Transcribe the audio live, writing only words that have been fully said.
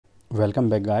Welcome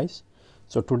back, guys.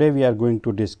 So today we are going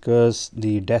to discuss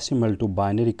the decimal to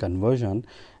binary conversion,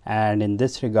 and in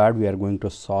this regard we are going to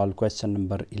solve question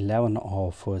number 11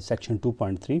 of section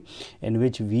 2.3, in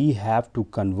which we have to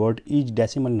convert each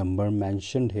decimal number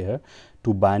mentioned here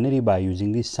to binary by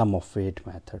using the sum of weight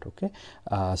method. Okay,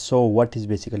 so what is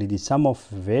basically the sum of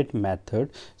weight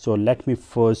method? So let me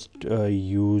first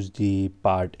use the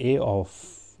part A of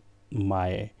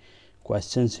my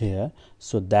questions here,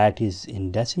 so that is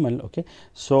in decimal. Okay,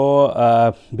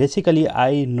 so basically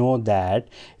I know that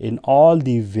in all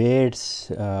the weights,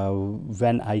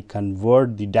 when I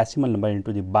convert the decimal number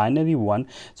into the binary one,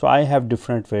 so I have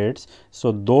different weights.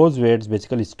 So those weights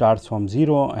basically starts from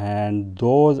 0, and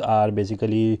those are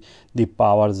basically the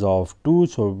powers of 2,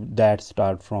 so that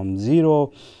start from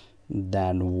 0,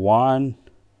 then 1,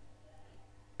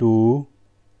 2,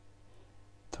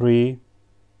 3,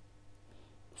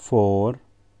 4,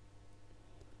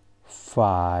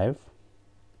 5,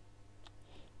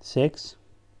 6,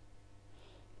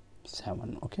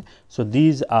 7. Okay, so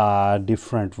these are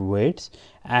different weights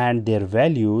and their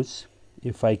values.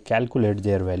 If I calculate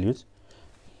their values,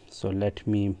 so let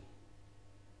me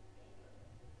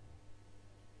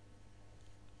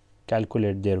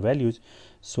calculate their values.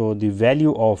 So the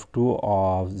value of 2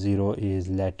 of 0 is,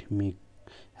 let me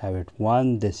have it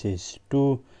 1, this is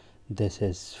 2, this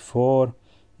is 4,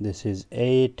 this is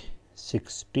 8,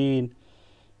 16,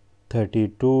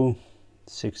 32,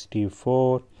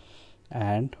 64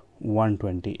 and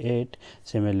 128.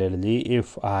 Similarly,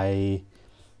 if I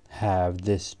have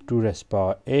this 2 raised to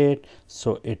power 8,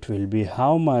 so it will be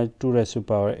how much? 2 raised to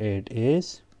power 8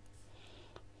 is,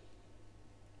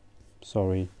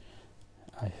 sorry,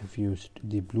 I have used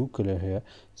the blue color here,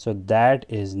 so that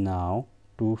is now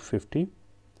 256.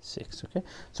 Okay,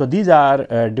 so these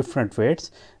are different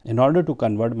weights. In order to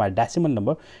convert my decimal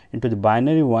number into the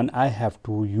binary one, I have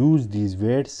to use these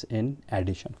weights in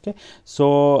addition. Okay,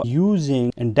 so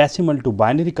using in decimal to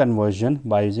binary conversion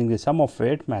by using the sum of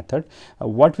weight method,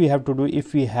 what we have to do,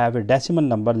 if we have a decimal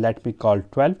number, let me call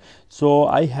 12, so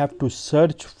I have to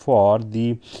search for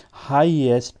the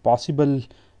highest possible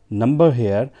number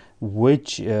here,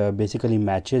 which basically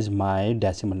matches my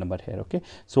decimal number here. Okay,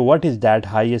 so what is that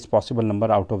highest possible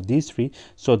number out of these three?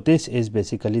 So this is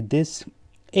basically this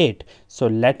 8. So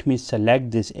let me select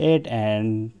this 8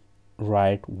 and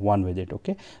write 1 with it.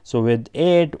 Okay, so with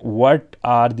 8, what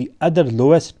are the other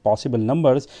lowest possible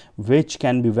numbers which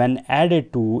can be, when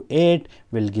added to 8,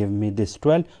 will give me this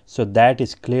 12? So that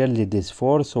is clearly this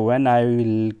 4. So when I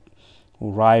will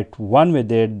write 1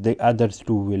 with it, the others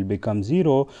 2 will become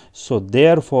 0. So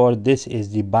therefore this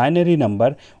is the binary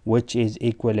number which is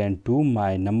equivalent to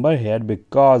my number here,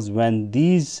 because when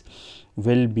these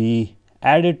will be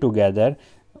added together,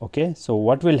 okay, so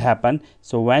what will happen?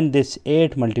 So when this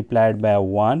 8 multiplied by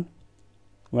 1,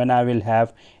 when I will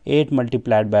have 8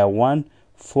 multiplied by 1,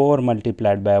 4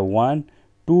 multiplied by 1,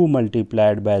 2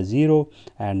 multiplied by 0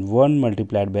 and 1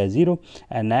 multiplied by 0,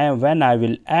 and when I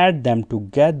will add them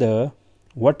together,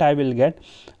 what I will get?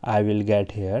 I will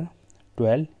get here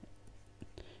 12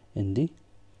 in the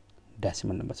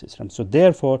decimal number system. So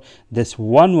therefore this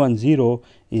 110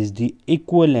 is the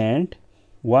equivalent,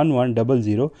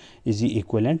 1100 is the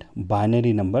equivalent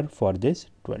binary number for this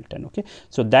 1210. Okay,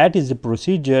 so that is the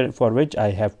procedure for which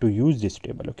I have to use this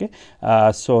table. Okay,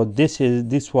 so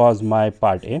this was my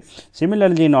part A.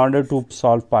 Similarly, in order to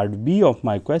solve part B of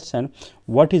my question,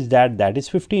 what is that? That is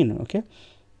 15. Okay,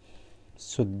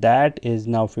 so that is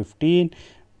now 15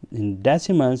 in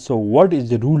decimal. So what is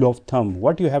the rule of thumb?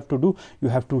 What you have to do, you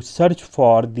have to search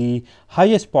for the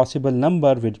highest possible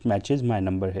number which matches my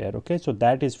number here. Okay, so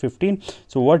that is 15.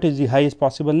 So what is the highest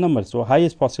possible number? So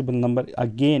highest possible number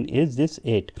again is this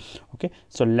 8. Okay,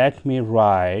 so let me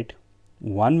write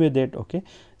 1 with it. Okay,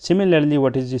 similarly,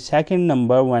 what is the second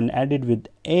number when added with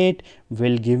 8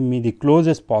 will give me the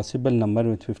closest possible number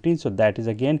with 15? So that is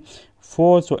again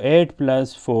 4. So 8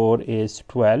 plus 4 is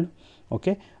 12.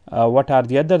 Okay, what are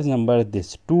the other number?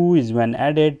 This 2 is when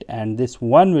added, and this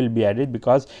 1 will be added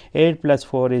because 8 plus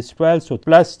 4 is 12. So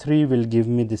plus 3 will give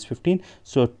me this 15.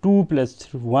 So 2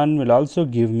 plus 1 will also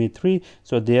give me 3.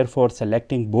 So therefore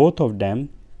selecting both of them,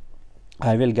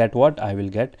 I will get what? I will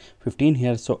get 15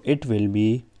 here. So it will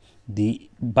be, the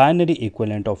binary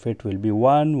equivalent of it will be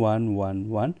 1 1 1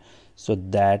 1. So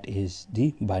that is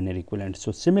the binary equivalent.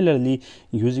 So similarly,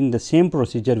 using the same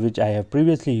procedure which I have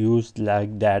previously used,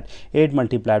 like that 8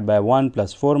 multiplied by 1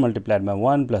 plus 4 multiplied by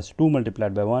 1 plus 2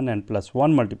 multiplied by 1 and plus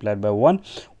 1 multiplied by 1,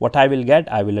 what I will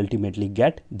get? I will ultimately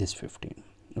get this 15.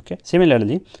 Okay,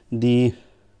 similarly, the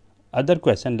other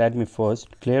question, let me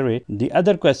first clear it. The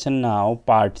other question now,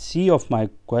 part C of my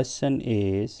question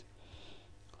is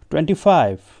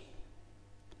 25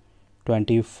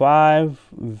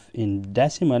 in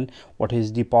decimal. What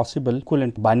is the possible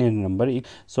equivalent binary number?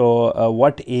 So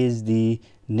what is the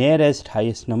nearest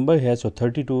highest number here? So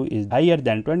 32 is higher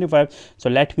than 25, so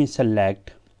let me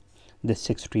select this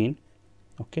 16.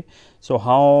 Okay, so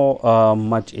how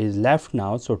much is left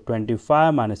now? So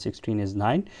 25 minus 16 is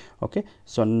 9. Okay,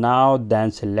 so now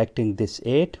then selecting this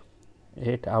 8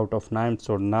 out of 9,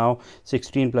 so now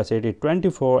 16 plus 8 is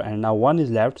 24, and now 1 is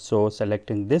left, so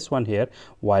selecting this one here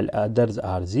while others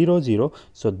are 0 0.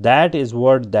 So that is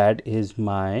what, that is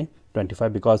my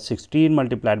 25, because 16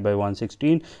 multiplied by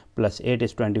 116 plus 8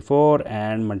 is 24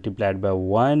 and multiplied by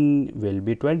 1 will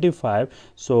be 25.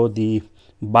 So the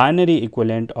binary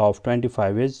equivalent of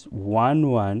 25 is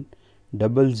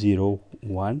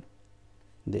 11001,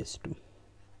 these two.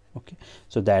 Okay,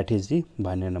 so that is the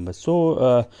binary number.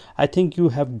 So I think you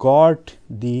have got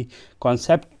the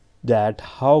concept that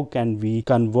how can we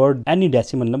convert any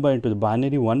decimal number into the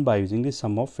binary one by using the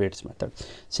sum of weights method.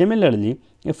 Similarly,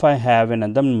 if I have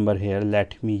another number here,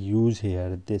 let me use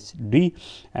here this D,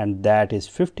 and that is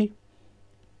 50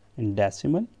 in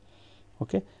decimal.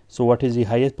 Okay, so what is the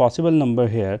highest possible number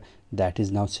here? That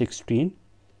is now 16.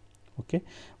 Okay,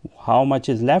 how much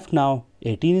is left now?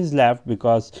 18 is left,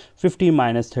 because 50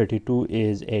 minus 32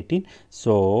 is 18,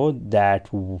 so that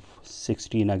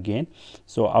 16 again.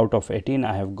 So out of 18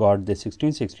 I have got the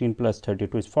 16. 16 plus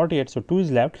 32 is 48, so 2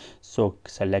 is left, so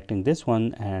selecting this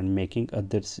one and making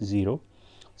others 0.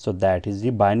 So that is the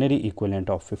binary equivalent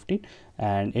of 15,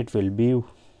 and it will be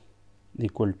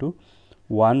equal to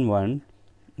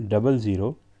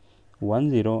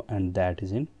 110010, and that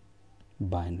is in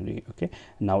binary. Okay,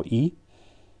 now E,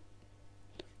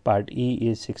 part E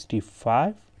is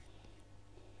 65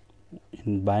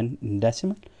 in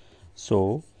decimal.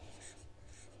 So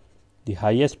the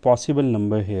highest possible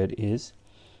number here is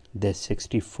this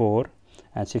 64,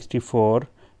 and 64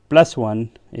 plus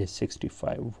 1 is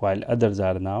 65, while others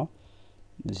are now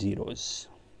zeros.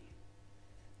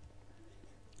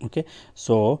 Okay,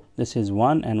 so this is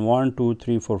 1 and 1 2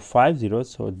 3 4 5 zeros,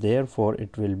 so therefore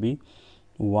it will be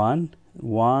 1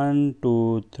 1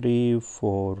 2 3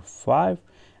 4 5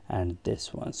 and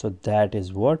this one. So that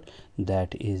is what,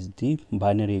 that is the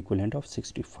binary equivalent of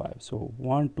 65. So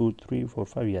 1 2 3 4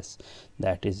 5, yes,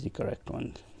 that is the correct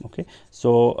one. Okay,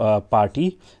 so part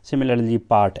E. Similarly,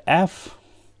 part F.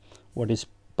 What is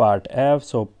part F?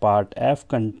 So part F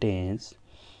contains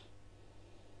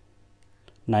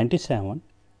 97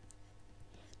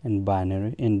 in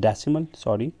binary, in decimal,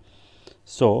 sorry.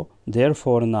 So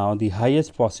therefore now the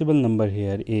highest possible number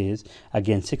here is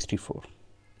again 64.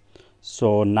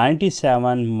 So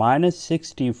 97 minus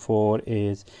 64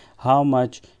 is how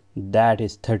much? That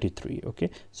is 33.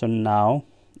 Okay, so now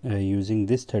using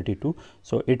this 32,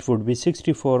 so it would be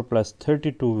 64 plus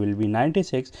 32 will be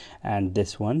 96, and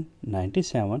this one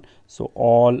 97, so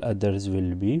all others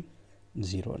will be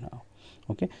 0 now.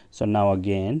 Okay, so now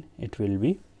again it will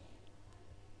be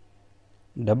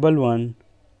 11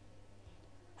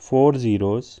 4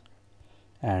 zeros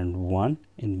and 1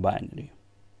 in binary.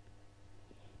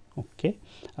 Okay,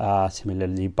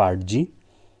 similarly part G.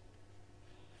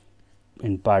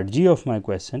 In part G of my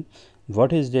question,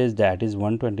 what is this? That is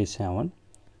 127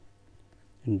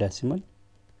 in decimal.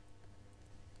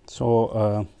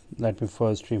 So let me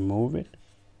first remove it.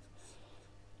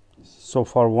 So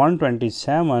for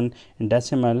 127 in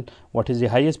decimal, what is the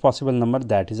highest possible number?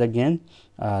 That is again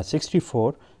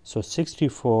 64. So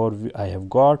 64 I have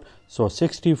got. So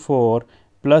 64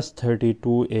 plus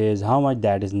 32 is how much?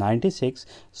 That is 96.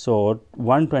 So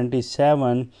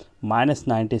 127 minus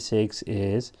 96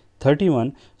 is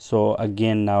 31. So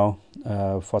again now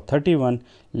for 31,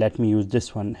 let me use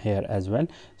this one here as well.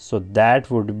 So that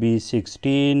would be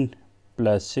 16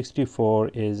 plus 64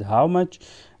 is how much?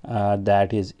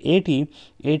 That is 80.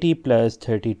 80 plus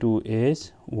 32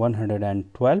 is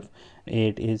 112.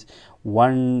 8 is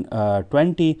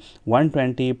 120.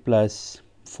 120 plus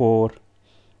 4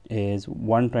 is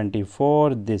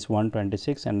 124. This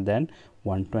 126 and then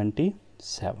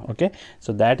 127. Okay,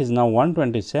 so that is now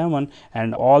 127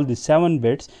 and all the 7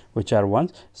 bits which are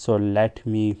ones. So let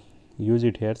me use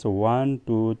it here. So 1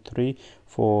 2 3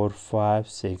 4 5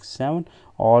 6 7,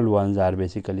 all ones are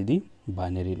basically the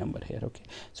binary number here. Okay,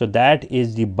 so that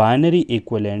is the binary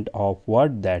equivalent of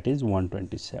what? That is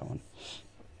 127.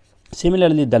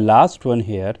 Similarly, the last one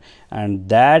here, and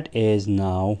that is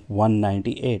now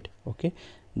 198. Okay,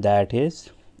 that is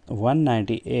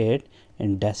 198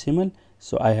 in decimal.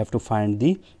 So I have to find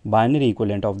the binary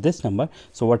equivalent of this number.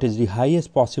 So what is the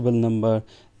highest possible number?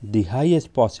 The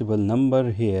highest possible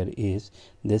number here is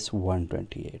this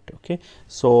 128. Okay,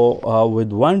 so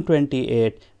with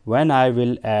 128 when I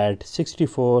will add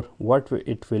 64, what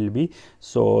it will be?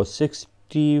 So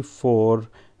 64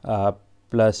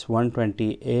 plus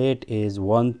 128 is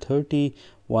 130,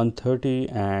 130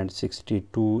 and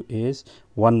 62 is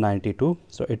 192.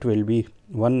 So it will be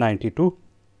 192.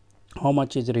 How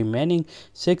much is remaining?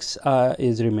 6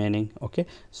 is remaining. Okay,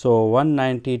 so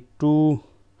 192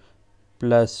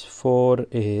 plus 4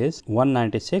 is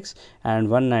 196, and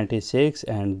 196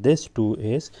 and this 2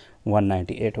 is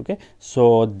 198. Okay,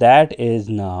 so that is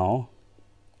now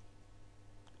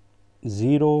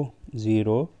 0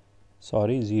 0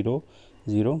 sorry 0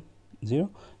 0 0.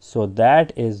 So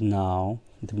that is now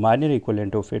the binary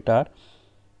equivalent of it are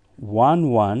 1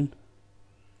 1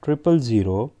 triple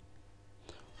 0,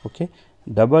 okay,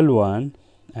 double 1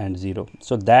 and 0.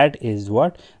 So that is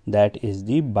what? That is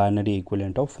the binary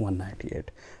equivalent of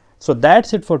 198. So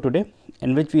that's it for today,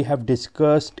 in which we have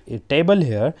discussed a table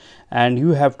here, and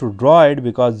you have to draw it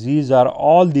because these are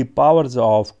all the powers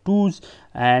of 2's,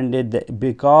 and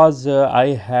because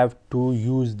I have to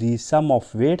use the sum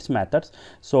of weights methods,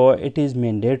 so it is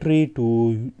mandatory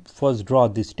to first draw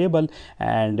this table,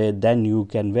 and then you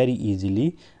can very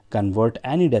easily convert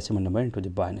any decimal number into the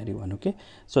binary one. Okay,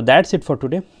 so that's it for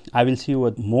today. I will see you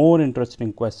with more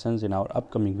interesting questions in our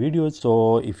upcoming videos.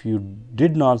 So if you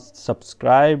did not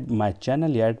subscribe my channel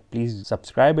yet, please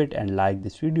subscribe it and like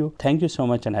this video. Thank you so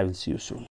much, and I will see you soon.